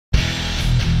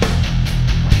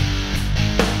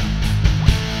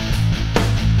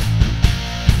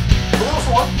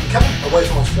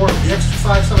Ford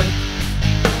VX257.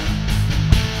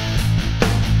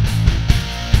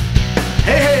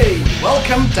 Hey,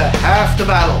 welcome to Half the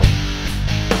Battle.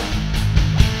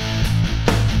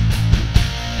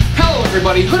 Hello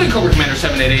everybody, Hooded Cobra Commander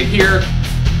 788 here.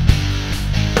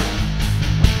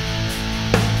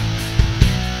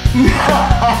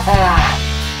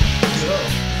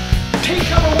 Take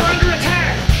cover, we're under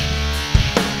attack!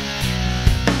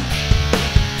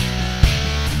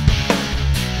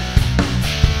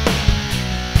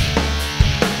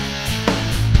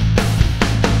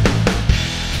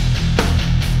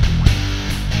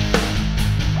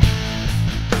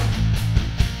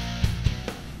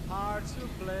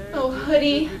 Oh,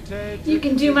 Hoodie, you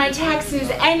can do my taxes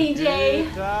any day.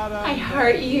 I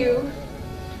heart you.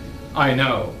 I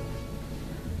know.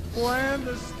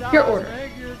 Your order.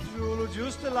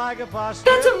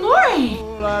 That's a moray!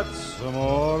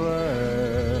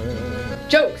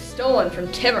 Joke stolen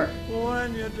from Timmer.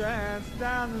 When you dance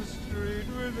down the street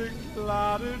with a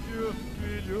cloud at your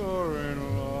feet, you're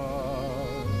in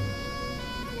love.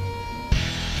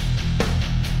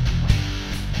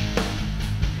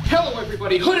 Hello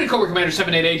everybody, Hooded Cobra Commander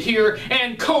 788 here,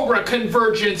 and Cobra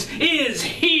Convergence is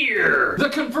here! The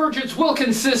Convergence will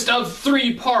consist of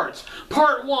 3 parts.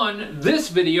 Part 1, this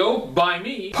video, by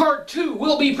me. Part 2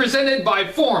 will be presented by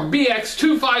Form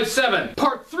BX257.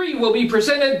 Part 3 will be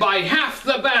presented by Half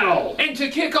the Battle. And to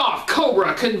kick off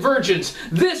Cobra Convergence,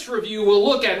 this review will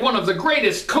look at one of the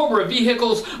greatest Cobra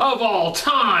vehicles of all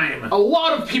time. A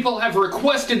lot of people have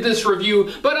requested this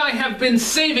review, but I have been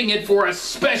saving it for a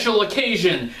special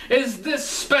occasion. Is this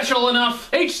special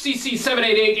enough?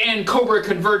 HCC788 and Cobra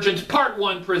Convergence Part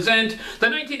 1 present the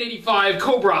 1985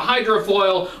 Cobra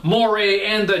Hydrofoil, Moray,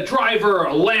 and the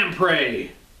driver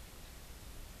Lamprey.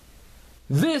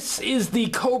 This is the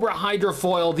Cobra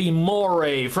Hydrofoil, the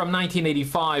Moray, from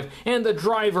 1985, and the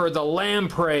driver, the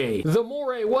Lamprey. The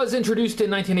Moray was introduced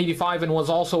in 1985 and was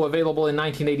also available in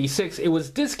 1986. It was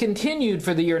discontinued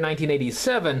for the year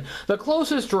 1987. The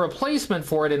closest replacement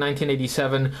for it in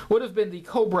 1987 would have been the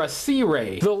Cobra Sea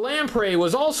Ray. The Lamprey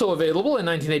was also available in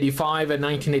 1985 and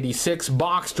 1986,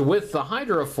 boxed with the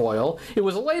Hydrofoil. It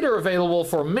was later available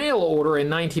for mail order in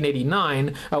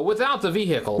 1989 without the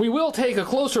vehicle. We will take a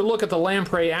closer look at the Lamprey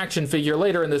action figure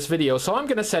later in this video, so I'm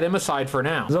going to set him aside for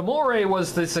now. The Moray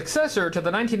was the successor to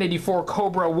the 1984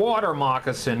 Cobra Water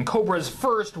Moccasin, Cobra's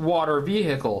first water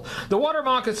vehicle. The Water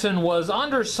Moccasin was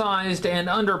undersized and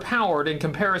underpowered in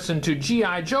comparison to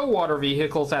G.I. Joe water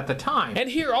vehicles at the time. And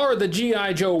here are the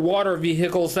G.I. Joe water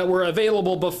vehicles that were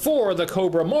available before the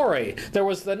Cobra Moray. There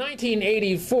was the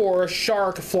 1984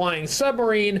 Shark Flying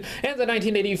Submarine and the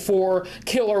 1984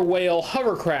 Killer Whale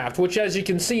Hovercraft, which as you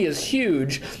can see is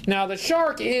huge. Now the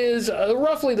Shark is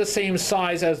roughly the same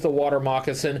size as the Water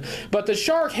Moccasin, but the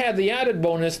Shark had the added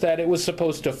bonus that it was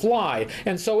supposed to fly,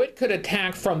 and so it could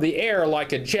attack from the air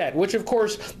like a jet, which of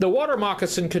course the Water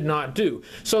Moccasin could not do.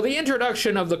 So the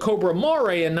introduction of the Cobra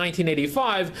Moray in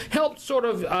 1985 helped sort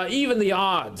of even the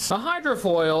odds. A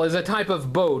hydrofoil is a type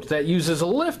of boat that uses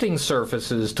lifting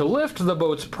surfaces to lift the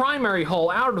boat's primary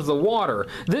hull out of the water.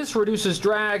 This reduces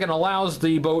drag and allows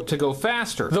the boat to go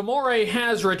faster. The Moray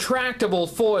has retractable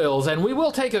foils, and we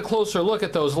will take a closer look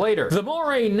at those later. The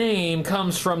Moray name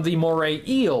comes from the moray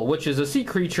eel, which is a sea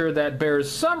creature that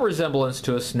bears some resemblance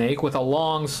to a snake with a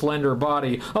long, slender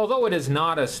body. Although it is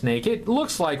not a snake, it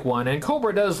looks like one, and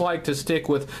Cobra does like to stick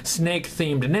with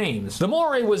snake-themed names. The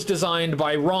Moray was designed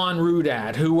by Ron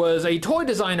Rudat, who was a toy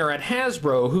designer at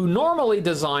Hasbro who normally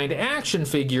designed action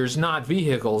figures, not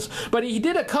vehicles. But he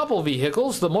did a couple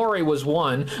vehicles. The Moray was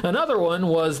one. Another one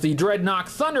was the Dreadnought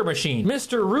Thunder Machine.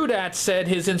 Mr. Rudat said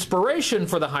his inspiration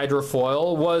for the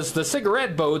hydrofoil was the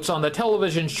cigarette boats on the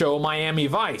television show Miami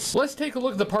Vice. Let's take a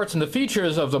look at the parts and the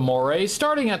features of the Moray,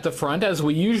 starting at the front as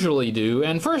we usually do.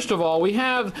 And first of all, we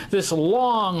have this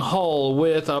long hull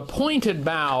with a pointed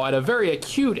bow at a very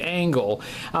acute angle.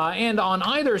 And on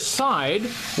either side,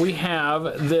 we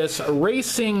have this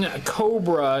racing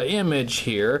Cobra image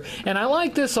here. And I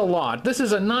like this a lot. This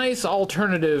is a nice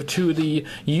alternative to the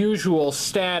usual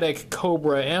static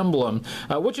Cobra emblem,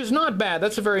 which is not bad.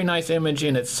 That's a very nice image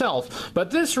in itself,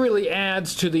 but this really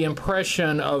adds to the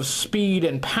impression of speed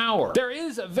and power. There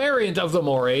is a variant of the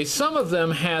Moray. Some of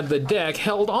them had the deck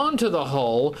held onto the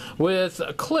hull with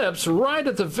clips right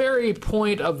at the very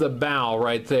point of the bow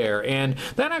right there, and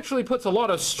that actually puts a lot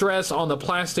of stress on the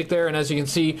plastic there, and as you can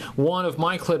see, one of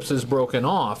my clips is broken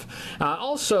off.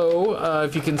 Also,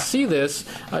 if you can see this,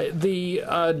 the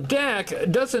deck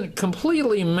doesn't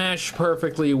completely mesh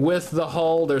perfectly with the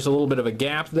hull. There's a little bit of a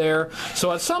gap there,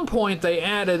 so at some some point they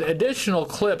added additional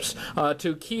clips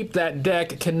to keep that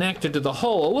deck connected to the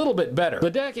hull a little bit better. The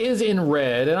deck is in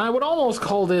red, and I would almost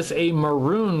call this a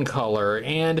maroon color,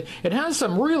 and it has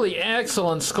some really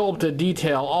excellent sculpted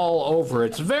detail all over.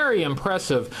 It's very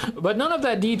impressive, but none of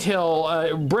that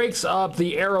detail breaks up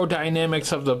the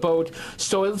aerodynamics of the boat,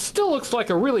 so it still looks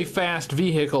like a really fast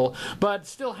vehicle, but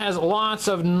still has lots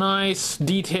of nice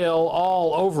detail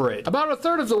all over it. About a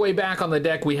third of the way back on the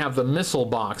deck we have the missile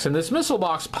box, and this missile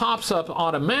box pops up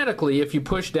automatically if you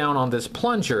push down on this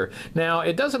plunger. Now,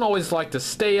 it doesn't always like to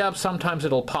stay up. Sometimes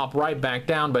it'll pop right back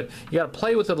down, but you got to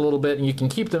play with it a little bit and you can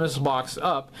keep the missile box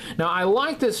up. Now, I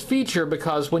like this feature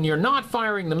because when you're not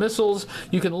firing the missiles,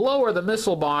 you can lower the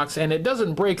missile box and it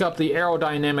doesn't break up the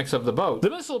aerodynamics of the boat. The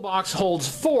missile box holds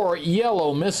 4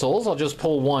 yellow missiles. I'll just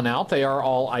pull one out. They are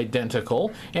all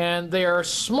identical, and they are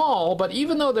small, but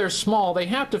even though they're small, they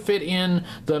have to fit in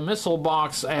the missile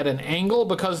box at an angle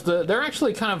because they're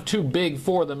actually kind of too big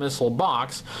for the missile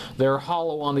box. They're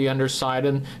hollow on the underside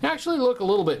and actually look a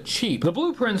little bit cheap. The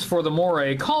blueprints for the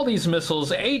Moray call these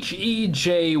missiles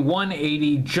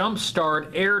HCC788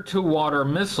 Jumpstart air-to-water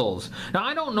missiles. Now,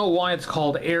 I don't know why it's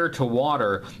called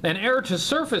air-to-water. An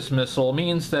air-to-surface missile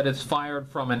means that it's fired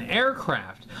from an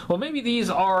aircraft. Well, maybe these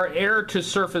are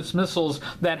air-to-surface missiles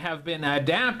that have been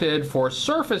adapted for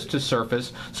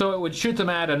surface-to-surface, so it would shoot them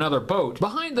at another boat.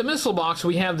 Behind the missile box,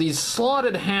 we have these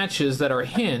slotted hatches that are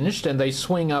hinged, and they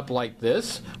swing up like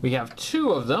this. We have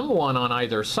 2 of them, one on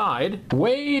either side.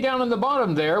 Way down in the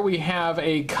bottom there, we have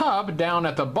a cup down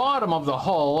at the bottom of the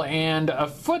hull and a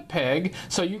foot peg,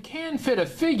 so you can fit a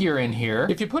figure in here.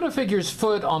 If you put a figure's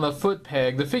foot on the foot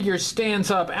peg, the figure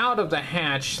stands up out of the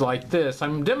hatch like this.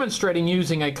 I'm demonstrating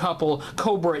using a couple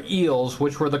COBRA eels,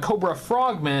 which were the COBRA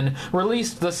frogmen,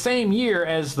 released the same year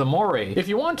as the Moray. If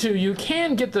you want to, you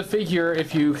can get the figure,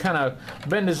 if you kind of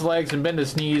bend his legs and bend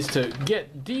his knees, to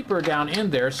get deeper down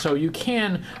in there, so you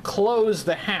can close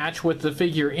the hatch with the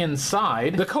figure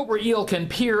inside. The COBRA eel can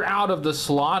peer out of the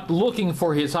slot, looking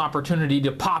for his opportunity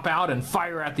to pop out and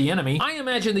fire at the enemy. I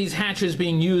imagine these hatches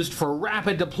being used for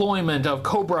rapid deployment of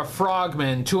COBRA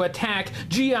frogmen to attack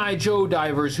G.I. Joe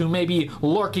divers who may be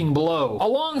lurking below.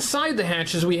 Alongside the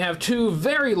hatches, we have 2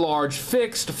 very large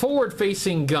fixed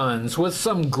forward-facing guns with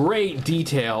some great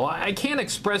detail. I can't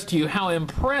express to you how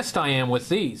impressed I am with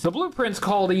these. The blueprints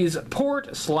call these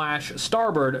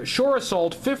port/starboard shore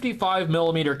assault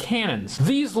 55mm cannons.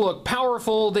 These look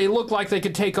powerful. They look like they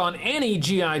could take on any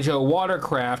G.I. Joe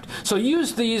watercraft, so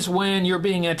use these when you're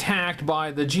being attacked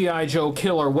by the G.I. Joe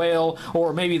killer whale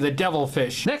or maybe the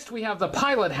devilfish. Next, we have the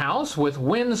pilot house with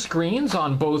wind screens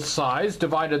on both sides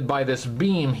divided by this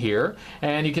beam here,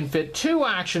 and you can fit 2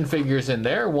 action figures in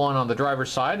there, one on the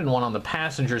driver's side and one on the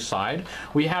passenger side.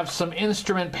 We have some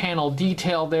instrument panel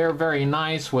detail there, very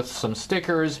nice, with some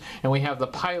stickers, and we have the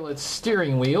pilot's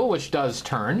steering wheel, which does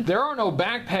turn. There are no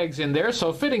back pegs in there,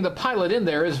 so fitting the pilot in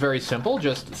there is very simple.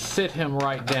 Just sit him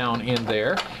right down in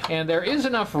there, and there is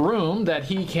enough room that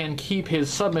he can keep his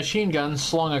submachine gun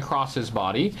slung across his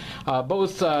body.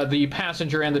 Both the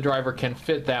passenger and the driver can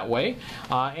fit that way,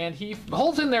 and he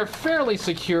holds in there fairly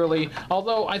securely,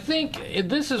 although I think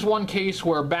this is one case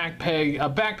where a back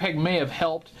peg may have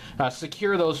helped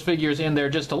secure those figures in there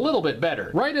just a little bit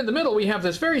better. Right in the middle we have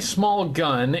this very small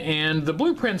gun, and the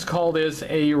blueprints call this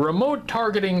a remote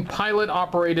targeting pilot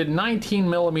operated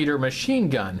 19mm machine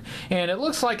gun, and it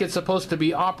looks like it's supposed to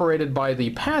be operated by the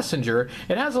passenger.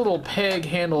 It has a little peg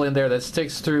handle in there that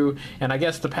sticks through, and I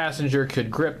guess the passenger could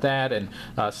grip that and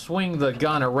swing the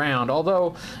gun around,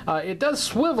 although it does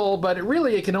swivel, but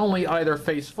it can only either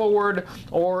face forward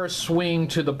or swing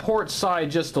to the port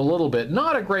side just a little bit.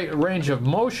 Not a great range of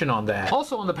motion on that.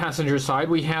 Also on the passenger side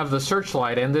we have the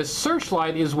searchlight, and this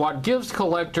searchlight is what gives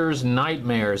collectors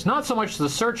nightmares. Not so much the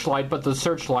searchlight, but the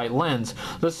searchlight lens.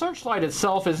 The searchlight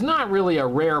itself is not really a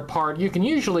rare part. You can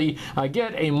usually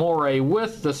get a Moray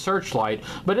with the searchlight,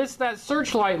 but it's that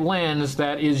searchlight lens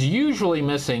that is usually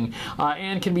missing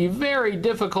and can be very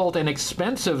difficult and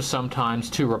expensive sometimes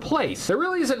to replace. There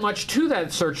really isn't much to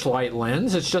that searchlight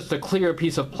lens. It's just a clear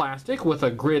piece of plastic with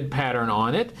a grid pattern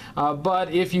on it,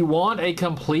 but if you want a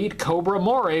complete COBRA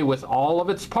Moray with all of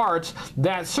its parts,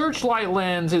 that searchlight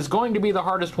lens is going to be the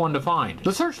hardest one to find.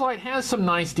 The searchlight has some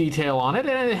nice detail on it,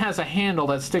 and it has a handle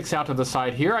that sticks out to the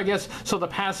side here, I guess so the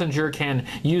passenger can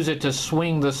use it to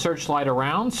swing the searchlight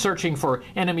around, searching for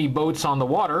enemy boats on the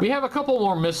water. We have a couple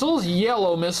more missiles,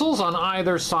 yellow missiles, on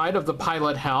either side of the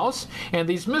pilot house, and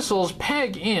these missiles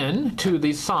peg in to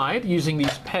the side using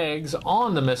these pegs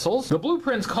on the missiles. The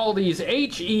blueprints call these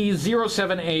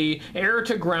HE07A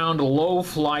air-to-ground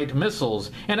low-flight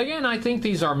missiles, and again I think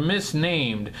these are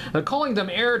misnamed. Calling them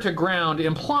air-to-ground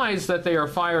implies implies that they are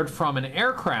fired from an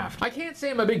aircraft. I can't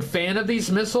say I'm a big fan of these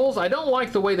missiles. I don't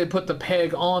like the way they put the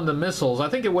peg on the missiles. I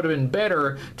think it would have been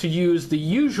better to use the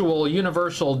usual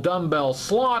universal dumbbell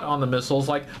slot on the missiles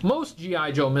like most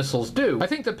G.I. Joe missiles do. I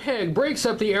think the peg breaks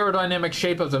up the aerodynamic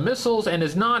shape of the missiles and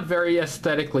is not very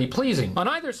aesthetically pleasing. On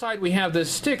either side we have this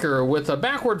sticker with a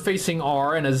backward facing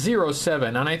R and a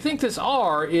 07, and I think this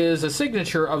R is a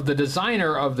signature of the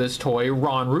designer of this toy,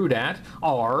 Ron Rudat,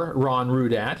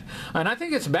 and I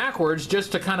think it's backwards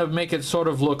just to kind of make it sort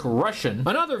of look Russian.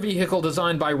 Another vehicle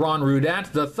designed by Ron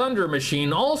Rudat, the Thunder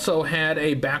Machine, also had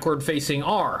a backward facing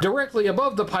R. Directly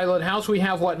above the pilot house we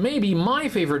have what may be my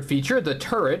favorite feature, the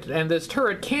turret, and this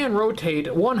turret can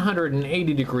rotate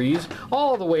 180 degrees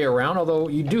all the way around, although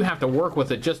you do have to work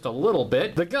with it just a little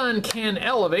bit. The gun can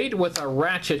elevate with a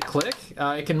ratchet click.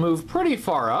 It can move pretty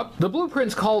far up. The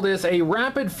blueprints call this a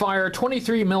rapid-fire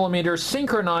 23mm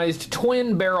synchronized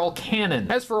twin-barrel cannon.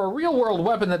 As for a real-world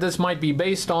weapon that this might be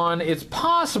based on, it's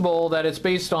possible that it's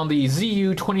based on the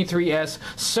ZU-23S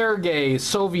Sergei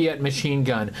Soviet machine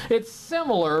gun. It's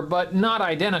similar, but not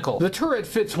identical. The turret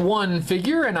fits one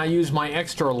figure, and I use my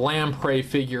extra Lamprey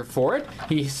figure for it.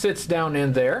 He sits down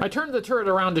in there. I turned the turret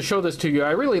around to show this to you.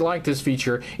 I really like this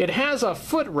feature. It has a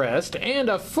footrest and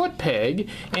a foot peg,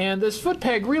 and this foot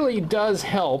peg really does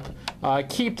help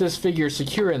keep this figure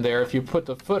secure in there. If you put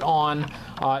the foot on,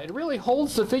 it really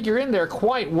holds the figure in there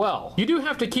quite well. You do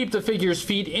have to keep the figure's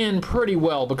feet in pretty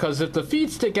well, because if the feet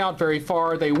stick out very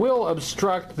far, they will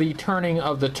obstruct the turning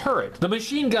of the turret. The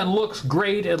machine gun looks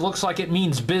great. It looks like it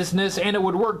means business, and it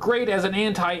would work great as an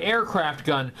anti-aircraft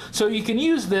gun. So you can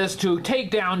use this to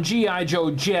take down G.I. Joe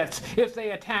jets if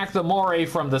they attack the Moray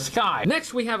from the sky.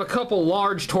 Next we have a couple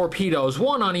large torpedoes,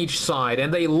 one on each side,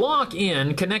 and they lock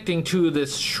in, connecting to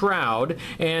this shroud,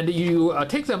 and you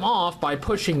take them off by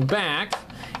pushing back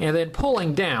and then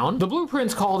pulling down. The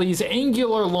blueprints call these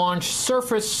angular launch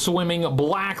surface swimming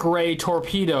black ray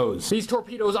torpedoes. These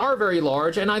torpedoes are very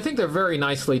large, and I think they're very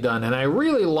nicely done, and I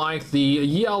really like the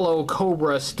yellow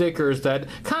COBRA stickers that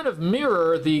kind of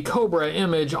mirror the COBRA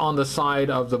image on the side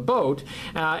of the boat.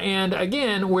 And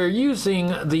again, we're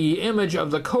using the image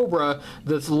of the COBRA,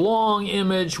 this long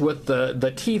image with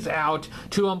the teeth out,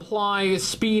 to imply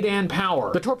speed and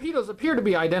power. The torpedoes appear to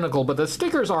be identical, but the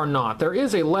stickers are not. There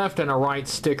is a left and a right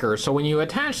sticker, so when you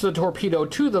attach the torpedo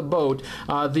to the boat,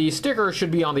 the sticker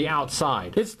should be on the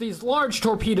outside. It's these large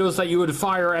torpedoes that you would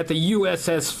fire at the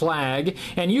USS Flag,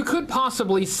 and you could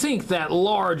possibly sink that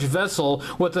large vessel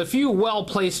with a few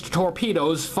well-placed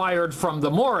torpedoes fired from the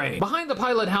Moray. Behind the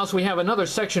pilot house we have another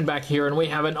section back here, and we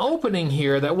have an opening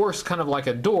here that works kind of like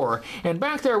a door, and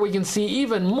back there we can see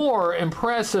even more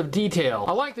impressive detail.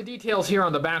 I like the details here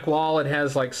on the back wall. It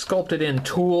has like sculpted in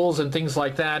tools and things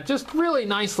like that. Just really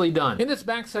nicely done. In this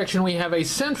back section we have a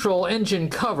central engine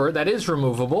cover that is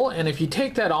removable, and if you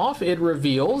take that off it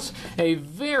reveals a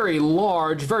very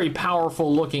large, very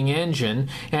powerful looking engine.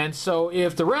 And so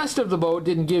if the rest of the boat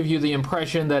didn't give you the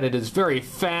impression that it is very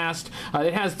fast,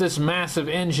 it has this massive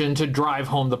engine to drive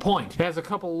home the point. It has a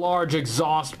couple large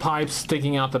exhaust pipes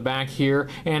sticking out the back here,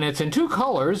 and it's in two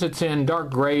colors. It's in dark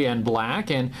gray and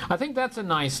black, and I think that's a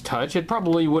nice touch. It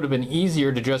probably would have been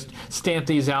easier to just stamp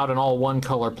these out in all one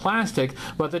color plastic,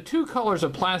 but the two colors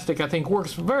of plastic I think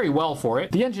works very well for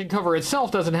it. The engine cover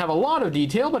itself doesn't have a lot of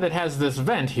detail, but it has this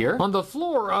vent here. On the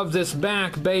floor of this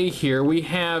back bay here we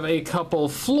have a couple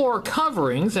floor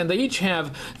coverings, and they each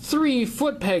have 3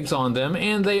 foot pegs on them,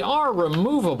 and they are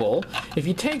removable. If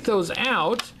you take those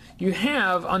out, you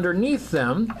have underneath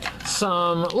them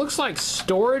some, looks like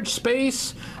storage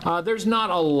space. There's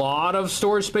not a lot of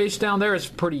storage space down there. It's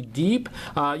pretty deep.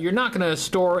 You're not going to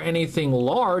store anything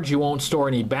large. You won't store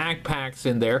any backpacks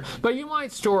in there, but you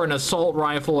might store an assault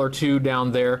rifle or 2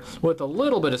 down there with a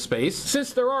little bit of space.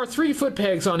 Since there are 3 foot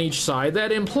pegs on each side,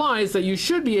 that implies that you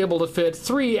should be able to fit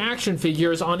 3 action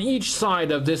figures on each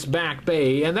side of this back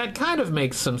bay, and that kind of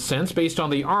makes some sense based on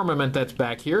the armament that's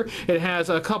back here. It has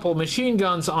a couple machine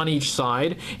guns on each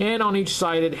side, and on each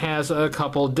side it has a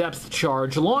couple depth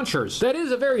charge launchers. That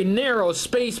is a very narrow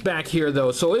space back here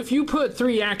though, so if you put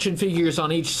 3 action figures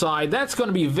on each side, that's going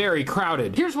to be very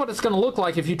crowded. Here's what it's going to look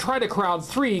like if you try to crowd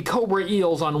 3 COBRA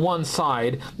eels on one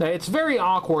side. It's very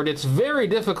awkward. It's very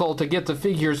difficult to get the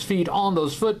figure's feet on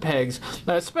those foot pegs,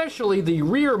 especially the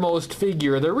rearmost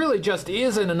figure. There really just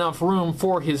isn't enough room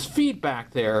for his feet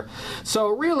back there. So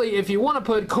really, if you want to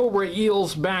put COBRA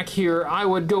eels back here, I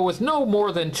would go with no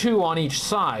more than 2 on each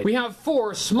side. We have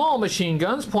 4 small machine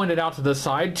guns pointed out to the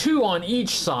side, 2 on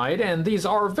each side, and these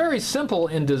are very simple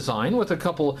in design with a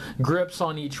couple grips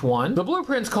on each one. The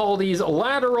blueprints call these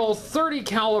lateral 30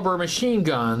 caliber machine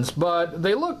guns, but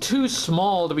they look too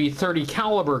small to be 30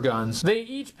 caliber guns. They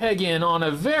each peg in on a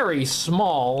very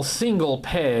small single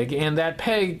peg, and that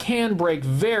peg can break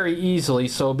very easily,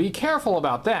 so be careful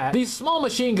about that. These small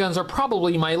machine guns are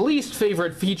probably my least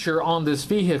favorite feature on this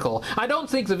vehicle. I don't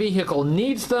think the vehicle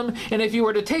needs them, and if you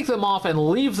were to take them off and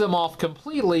leave them off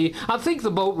completely, I think the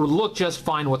boat would look just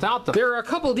fine without them. There are a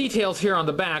couple details here on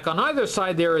the back. On either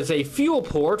side there is a fuel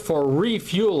port for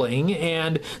refueling,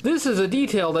 and this is a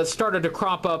detail that started to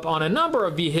crop up on a number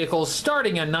of vehicles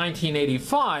starting in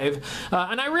 1985,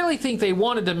 and I really think they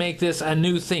wanted to make this a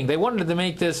new thing. They wanted to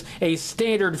make this a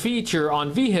standard feature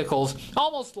on vehicles,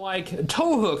 almost like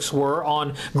tow hooks were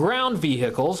on ground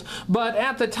vehicles, but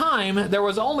at the time there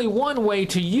was only one way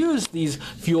to use these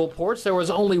fuel ports. There was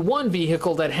only one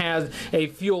vehicle that had a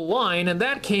fuel line, and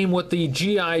that came with the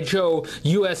G.I. Joe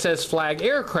USS Flag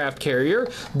aircraft carrier,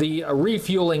 the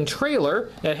refueling trailer.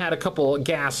 It had a couple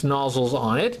gas nozzles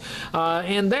on it,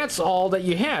 and that's all that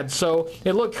you had. So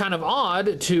it looked kind of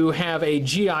odd to have a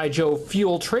G.I. Joe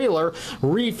fuel trailer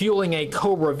refueling a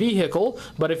COBRA vehicle,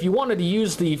 but if you wanted to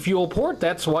use the fuel port,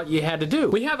 that's what you had to do.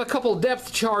 We have a couple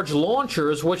depth charge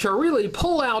launchers, which are really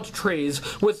pull-out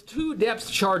trays with 2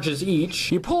 depth charges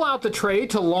each. You pull out the tray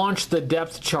to launch the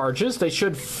depth charges. They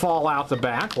should fall out the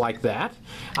back like that.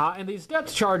 And these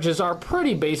depth charges are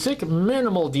pretty basic,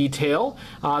 minimal detail.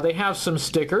 They have some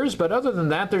stickers, but other than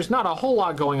that, there's not a whole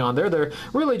lot going on there. They're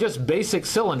really just basic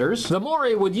cylinders. The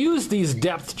Moray would use these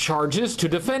depth charges to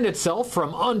defend itself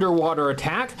from underwater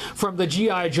attack from the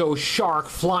G.I. Joe Shark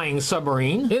flying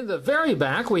submarine. In the very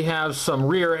back, we have some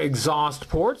rear exhaust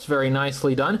ports, very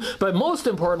nicely done, but most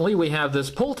importantly, we have this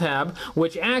pull tab,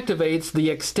 which activates the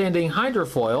extending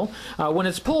hydrofoil. When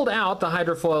it's pulled out, the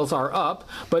hydrofoils are up,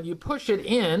 but you push it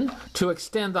in to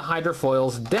extend the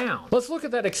hydrofoils down. Let's look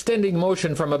at that extending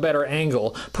motion from a better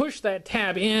angle. Push that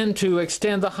tab in to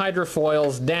extend the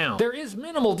hydrofoils down. There is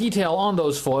minimal detail on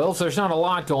those foils. There's not a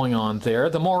lot going on there.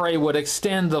 The Moray would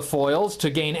extend the foils to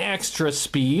gain extra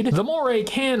speed. The Moray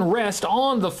can rest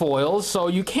on the foils, so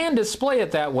you can display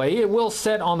it that way. It will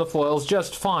set on the foils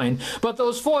just fine, but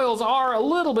those foils are a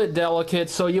little bit delicate,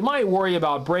 so you might worry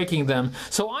about breaking them.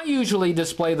 So I usually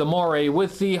display the Moray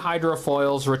with the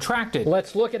hydrofoils retracted.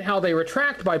 Let's look at how they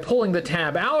retract by pulling the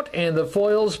tab out and the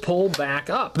foils pull back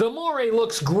up. The Moray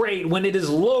looks great when it is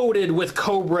loaded with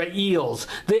COBRA eels.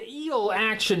 The eel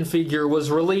action figure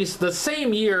was released the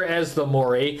same year as the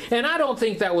Moray, and I don't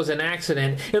think that was an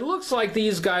accident. It looks like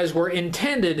these guys were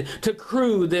intended to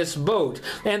crew this boat,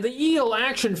 and the eel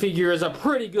action figure is a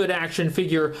pretty good action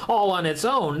figure all on its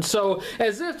own, so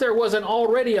as if there wasn't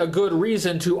already a good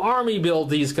reason to army build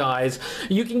these guys,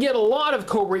 you can get a lot of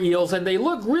COBRA eels, and they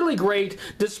look really great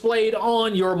displayed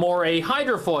on your Moray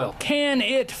hydrofoil. Can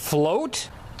it float?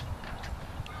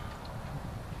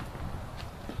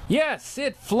 Yes,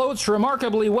 it floats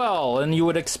remarkably well, and you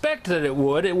would expect that it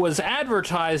would. It was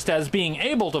advertised as being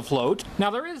able to float. Now,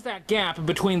 there is that gap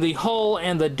between the hull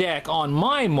and the deck on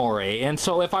my Moray, and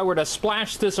so if I were to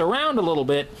splash this around a little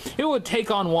bit, it would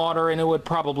take on water and it would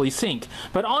probably sink.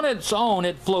 But on its own,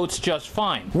 it floats just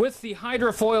fine. With the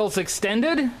hydrofoils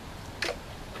extended,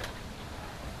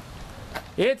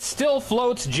 it still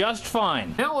floats just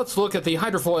fine. Now let's look at the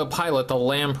hydrofoil pilot, the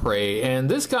Lamprey, and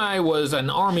this guy was an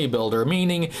army builder,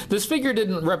 meaning this figure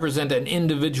didn't represent an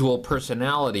individual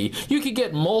personality. You could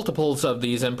get multiples of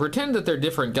these and pretend that they're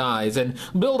different guys and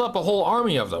build up a whole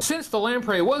army of them. Since the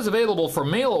Lamprey was available for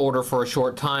mail order for a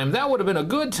short time, that would have been a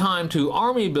good time to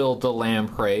army build the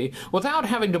Lamprey without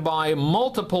having to buy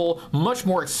multiple, much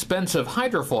more expensive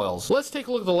hydrofoils. Let's take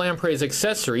a look at the Lamprey's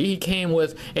accessory. He came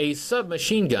with a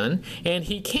submachine gun, and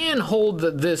he can hold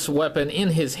this weapon in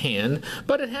his hand,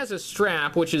 but it has a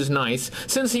strap, which is nice.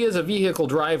 Since he is a vehicle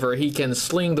driver, he can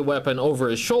sling the weapon over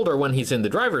his shoulder when he's in the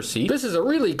driver's seat. This is a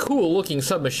really cool looking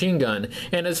submachine gun,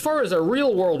 and as far as a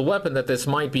real world weapon that this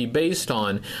might be based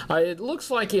on, it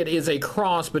looks like it is a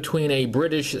cross between a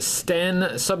British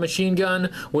Sten submachine gun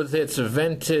with its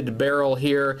vented barrel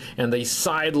here and the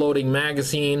side loading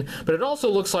magazine, but it also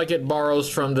looks like it borrows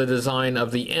from the design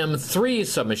of the M3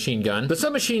 submachine gun. The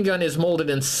submachine gun is molded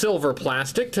molded in silver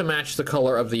plastic to match the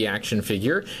color of the action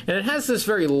figure, and it has this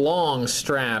very long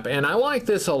strap, and I like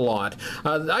this a lot.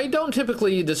 I don't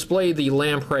typically display the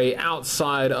Lamprey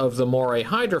outside of the MORAY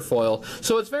Hydrofoil,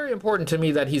 so it's very important to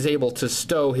me that he's able to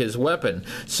stow his weapon.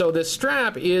 So this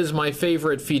strap is my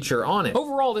favorite feature on it.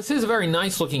 Overall, this is a very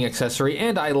nice looking accessory,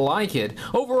 and I like it.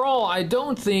 Overall, I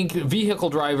don't think vehicle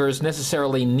drivers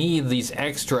necessarily need these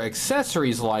extra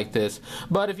accessories like this,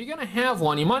 but if you're going to have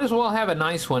one, you might as well have a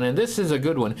nice one, and this is a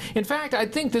good one. In fact, I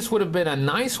think this would have been a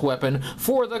nice weapon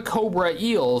for the COBRA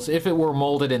eels if it were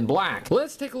molded in black.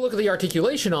 Let's take a look at the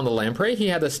articulation on the Lamprey. He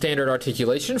had the standard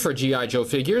articulation for G.I. Joe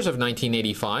figures of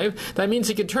 1985. That means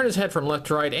he could turn his head from left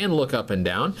to right and look up and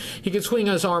down. He could swing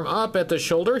his arm up at the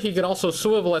shoulder. He could also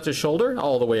swivel at the shoulder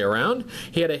all the way around.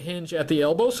 He had a hinge at the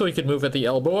elbow, so he could move at the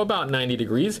elbow about 90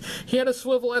 degrees. He had a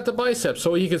swivel at the bicep,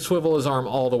 so he could swivel his arm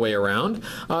all the way around.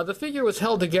 The figure was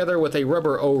held together with a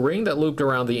rubber O-ring that looped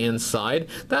around the inside.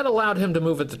 That allowed him to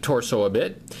move at the torso a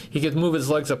bit. He could move his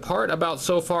legs apart about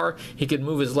so far. He could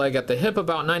move his leg at the hip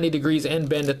about 90 degrees and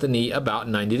bend at the knee about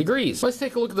 90 degrees. Let's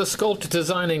take a look at the sculpt,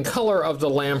 design, and color of the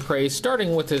Lamprey,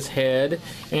 starting with his head.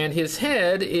 And his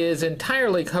head is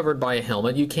entirely covered by a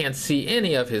helmet. You can't see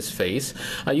any of his face.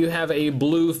 You have a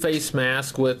blue face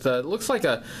mask with looks like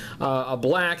a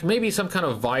black, maybe some kind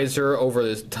of visor over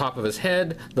the top of his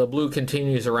head. The blue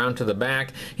continues around to the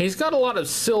back. He's got a lot of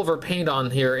silver paint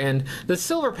on here, and the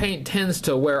silver paint tends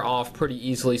to wear off pretty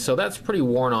easily, so that's pretty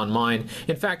worn on mine.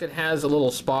 In fact, it has a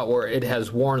little spot where it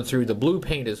has worn through the blue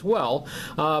paint as well,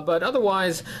 but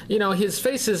otherwise, you know, his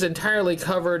face is entirely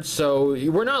covered, so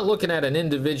we're not looking at an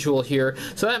individual here,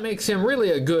 so that makes him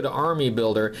really a good army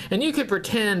builder. And you could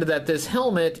pretend that this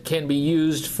helmet can be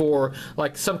used for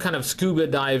like some kind of scuba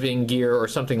diving gear or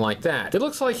something like that. It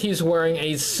looks like he's wearing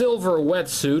a silver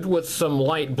wetsuit with some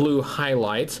light blue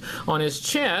highlights. On his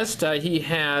chest, he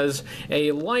has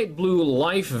a light blue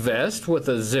life vest with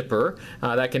a zipper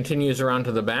that continues around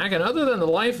to the back, and other than the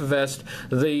life vest,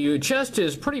 the chest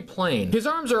is pretty plain. His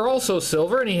arms are also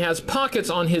silver, and he has pockets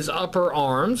on his upper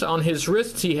arms. On his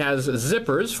wrists, he has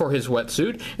zippers for his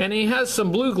wetsuit, and he has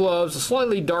some blue gloves,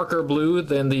 slightly darker blue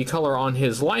than the color on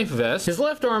his life vest. His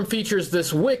left arm features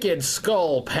this wicked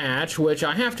skull patch, which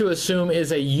I have to assume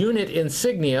is a unit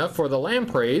insignia for the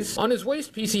Lampreys. On his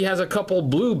waist piece, he has a couple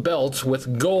blue belts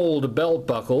with gold belt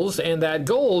buckles, and that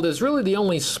gold is really the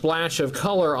only splash of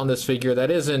color on this figure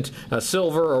that isn't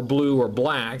silver or blue or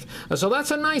black. So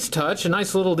that's a nice touch, a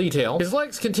nice little detail. His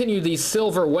legs continue the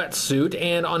silver wetsuit,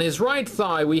 and on his right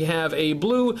thigh we have a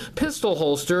blue pistol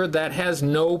holster that has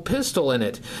no pistol in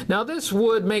it. Now this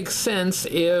would make sense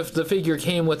if the figure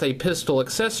came with a pistol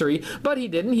accessory, but he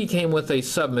didn't. He came with a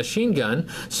submachine gun,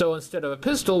 so instead of a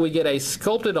pistol we get a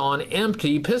sculpted on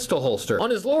empty pistol holster. On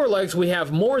his lower legs we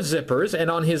have more zippers, and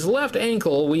on his left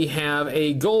ankle we have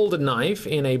a gold knife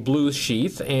in a blue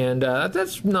sheath, and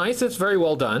that's nice. It's very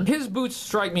well done. His boots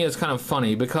strike me as kind of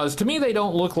funny because to me they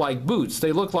don't look like boots.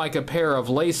 They look like a pair of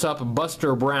lace-up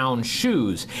Buster Brown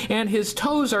shoes, and his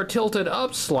toes are tilted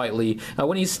up slightly.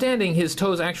 When he's standing, his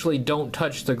toes actually don't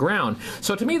touch the ground.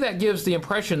 So to me that gives the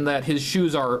impression that his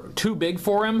shoes are too big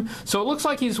for him, so it looks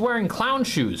like he's wearing clown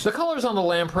shoes. The colors on the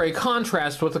Lamprey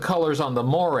contrast with the colors on the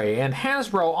MORAY, and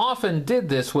Hasbro often did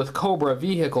this with COBRA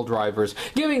vehicle drivers,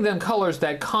 giving them colors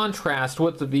that contrast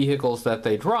with the vehicles that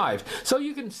they drive, so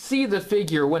you can see the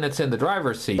figure when it's in the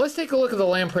driver's seat. Let's take a look at the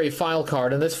Lamprey file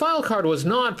card, and this file card was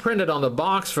not printed on the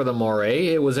box for the MORAY.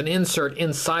 It was an insert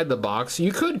inside the box.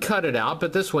 You could cut it out,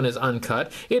 but this one is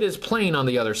uncut. It is plain on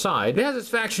the other side. It has its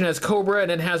faction as COBRA,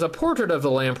 and it has a portrait of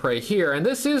the Lamprey here, and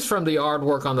this is from the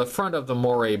artwork on the front of the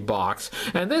MORAY box.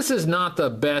 And this is not the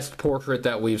best portrait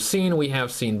that we've seen. We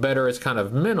have seen better. It's kind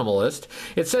of minimalist.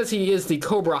 It says he is the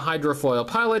COBRA Hydrofoil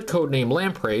pilot, codename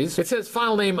Lampreys. It says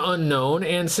file name unknown,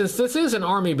 and since this is an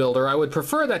army builder, I would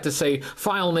prefer that to say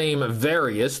file name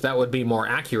various. That would be more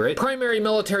accurate. Primary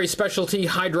military specialty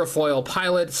Hydrofoil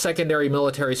pilot, secondary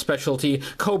military specialty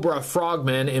COBRA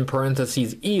frogmen in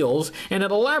parentheses eels, and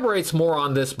it elaborates more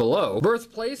on this below.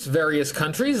 Birthplace various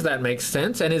countries, that makes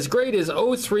sense, and his grade is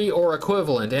 03 or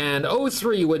equivalent, and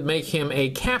 03 would make him a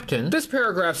captain. This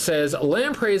paragraph says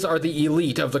Lampreys are the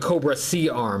elite of the COBRA Sea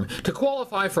Arm. To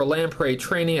qualify for Lamprey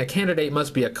training, a candidate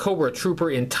must be a COBRA trooper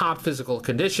in top physical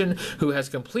condition who has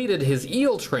completed his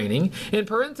eel training. In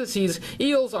parentheses,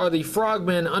 eels are the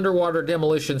frogmen underwater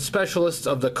demolition specialists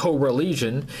of the COBRA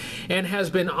Legion and has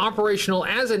been operational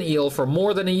as an eel for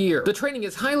more than a year. The training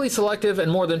is highly selective,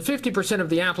 and more than 50% of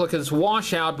the applicants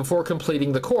wash out before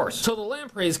completing the course. So the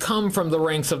Lampreys come from the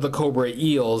ranks of the COBRA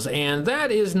eels, and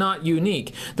that is not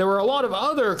unique. There were a lot of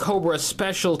other COBRA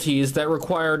specialties that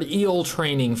required eel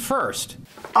training first.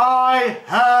 I I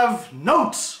have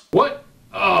notes. What?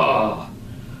 Oh.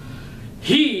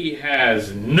 He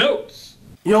has notes.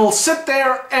 You'll sit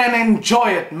there and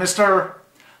enjoy it, mister.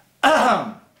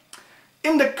 Ahem.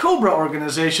 In the COBRA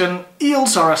organization,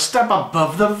 eels are a step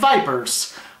above the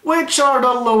vipers, which are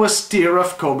the lowest tier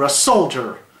of COBRA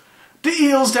soldier. The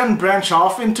eels then branch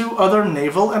off into other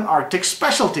naval and Arctic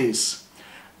specialties.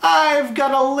 I've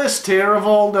got a list here of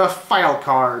all the file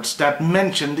cards that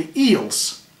mention the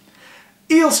eels.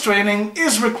 Eels training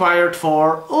is required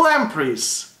for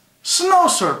lampreys, snow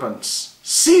serpents,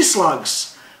 sea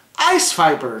slugs, ice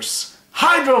vipers,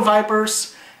 hydro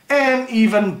vipers, and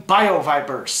even bio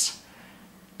vipers.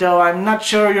 Though I'm not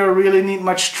sure you really need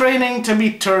much training to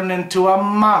be turned into a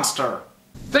monster.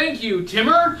 Thank you,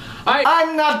 Timmer.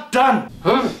 I'm not done.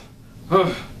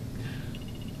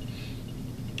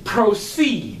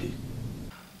 Proceed.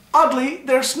 Oddly,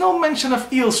 there's no mention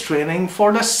of eels training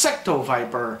for the secto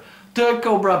viper, the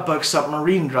COBRA bug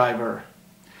submarine driver.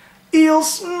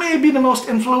 Eels may be the most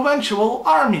influential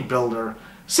army builder,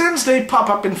 since they pop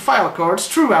up in file cards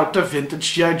throughout the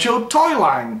vintage G.I. Joe toy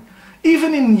line,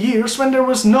 even in years when there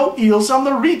was no eels on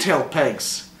the retail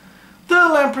pegs. The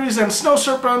lampreys and snow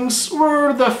serpents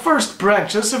were the first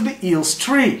branches of the eels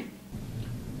tree.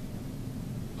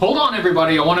 Hold on,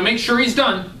 everybody. I want to make sure he's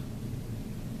done.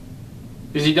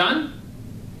 Is he done?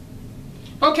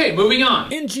 Okay, moving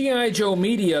on. In G.I. Joe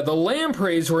media, the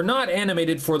Lampreys were not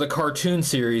animated for the cartoon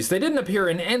series. They didn't appear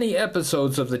in any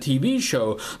episodes of the TV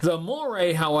show. The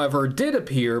Moray, however, did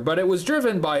appear, but it was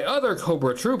driven by other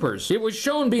COBRA troopers. It was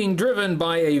shown being driven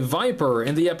by a Viper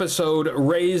in the episode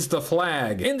Raise the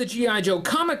Flag. In the G.I. Joe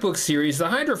comic book series, the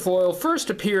Hydrofoil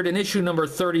first appeared in issue number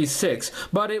 36,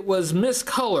 but it was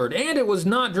miscolored, and it was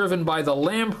not driven by the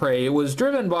Lamprey. It was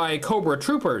driven by COBRA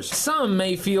troopers. Some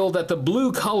may feel that the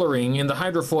blue coloring in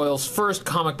the Hydrofoil's first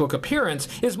comic book appearance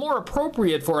is more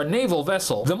appropriate for a naval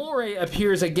vessel. The Moray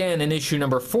appears again in issue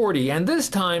number 40, and this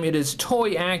time it is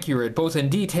toy accurate both in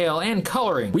detail and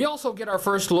coloring. We also get our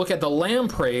first look at the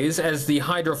Lampreys as the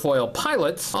Hydrofoil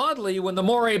pilots. Oddly, when the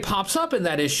Moray pops up in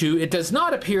that issue, it does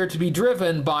not appear to be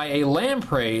driven by a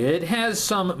Lamprey. It has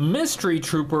some mystery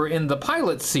trooper in the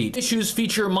pilot seat. Issues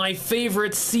feature my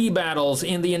favorite sea battles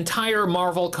in the entire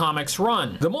Marvel Comics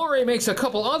run. The Moray makes a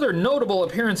couple other notable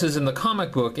appearances in the comic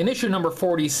book. In issue number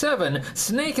 47,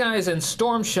 Snake Eyes and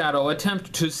Storm Shadow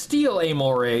attempt to steal a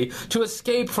Moray to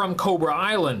escape from Cobra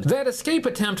Island. That escape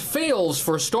attempt fails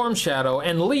for Storm Shadow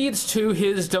and leads to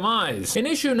his demise. In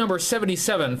issue number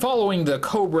 77, following the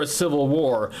Cobra Civil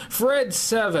War, Fred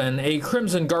 7, a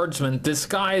Crimson Guardsman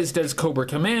disguised as Cobra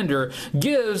Commander,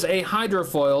 gives a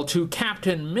Hydrofoil to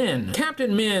Captain Min.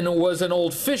 Captain Min was an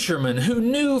old fisherman who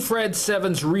knew Fred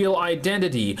 7's real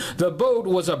identity. The boat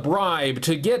was a bribe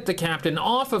to get the captain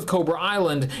off of Cobra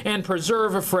Island and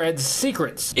preserve Fred's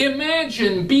secrets.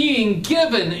 Imagine being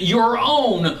given your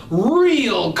own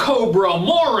real Cobra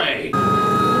Moray!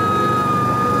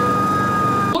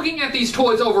 Looking at these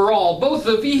toys overall, both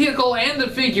the vehicle and the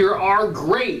figure are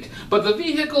great, but the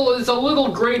vehicle is a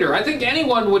little greater. I think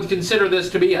anyone would consider this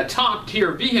to be a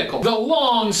top-tier vehicle. The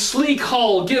long, sleek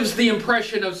hull gives the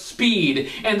impression of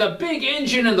speed, and the big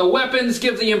engine and the weapons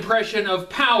give the impression of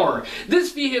power.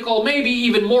 This vehicle may be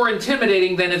even more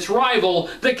intimidating than its rival,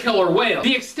 the Killer Whale.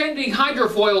 The extending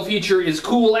hydrofoil feature is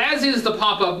cool, as is the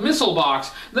pop-up missile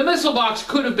box. The missile box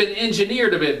could have been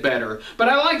engineered a bit better, but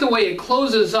I like the way it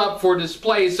closes up for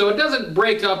display so it doesn't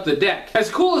break up the deck. As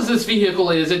cool as this vehicle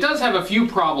is, it does have a few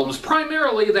problems,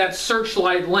 primarily that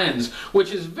searchlight lens,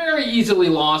 which is very easily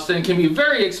lost and can be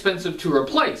very expensive to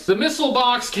replace. The missile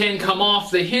box can come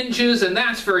off the hinges, and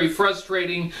that's very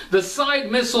frustrating. The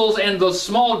side missiles and the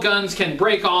small guns can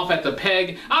break off at the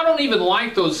peg. I don't even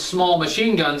like those small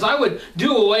machine guns. I would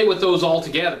do away with those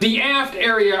altogether. The aft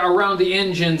area around the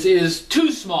engines is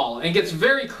too small and gets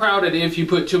very crowded if you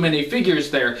put too many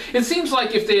figures there. It seems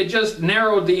like if they had just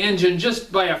narrowed the engine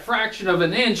just by a fraction of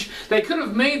an inch, they could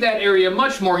have made that area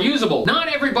much more usable. Not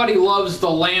everybody loves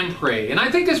the Lamprey, and I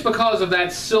think it's because of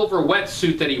that silver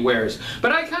wetsuit that he wears,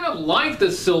 but I kind of like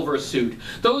the silver suit.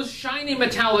 Those shiny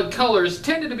metallic colors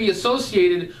tended to be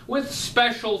associated with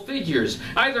special figures,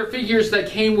 either figures that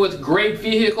came with great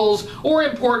vehicles or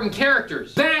important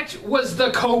characters. That was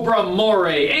the Cobra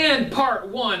Moray and part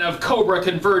 1 of Cobra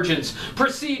Convergence.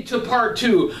 Proceed to part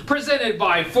 2, presented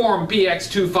by Form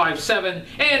BX257,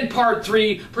 and part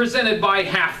 3, presented by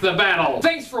Half the Battle.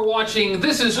 Thanks for watching.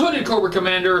 This is Hooded Cobra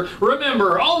Commander.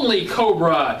 Remember, only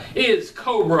Cobra is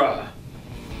Cobra.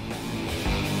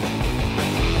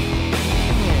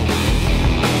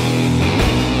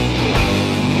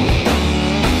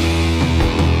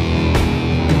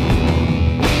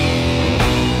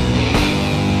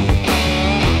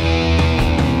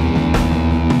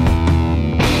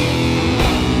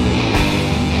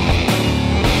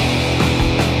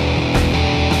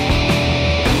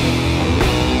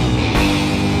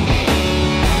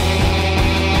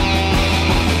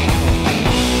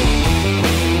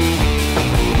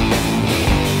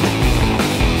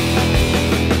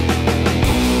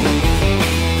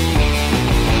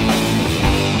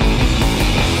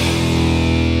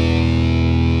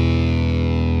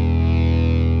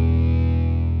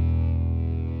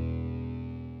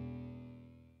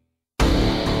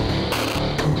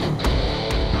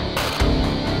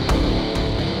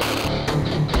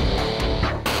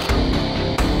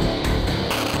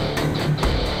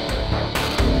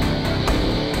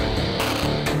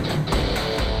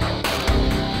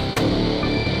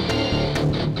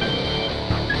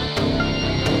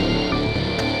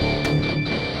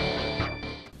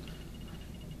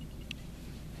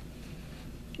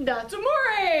 That's a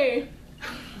moray!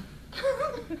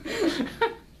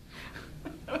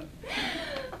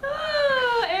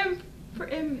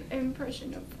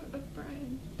 Impression of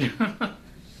Brian.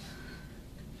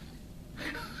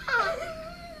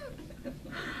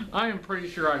 I am pretty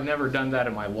sure I've never done that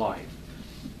in my life.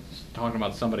 Just talking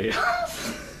about somebody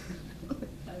else.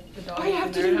 I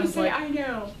have to do to say I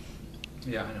know.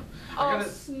 Yeah, I know. Oh,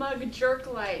 smug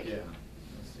jerk light. Yeah.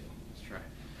 Let's see. Let's try.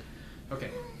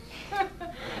 Okay.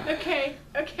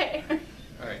 Okay.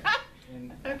 All right.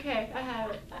 And, okay, I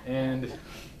have it. and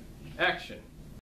action.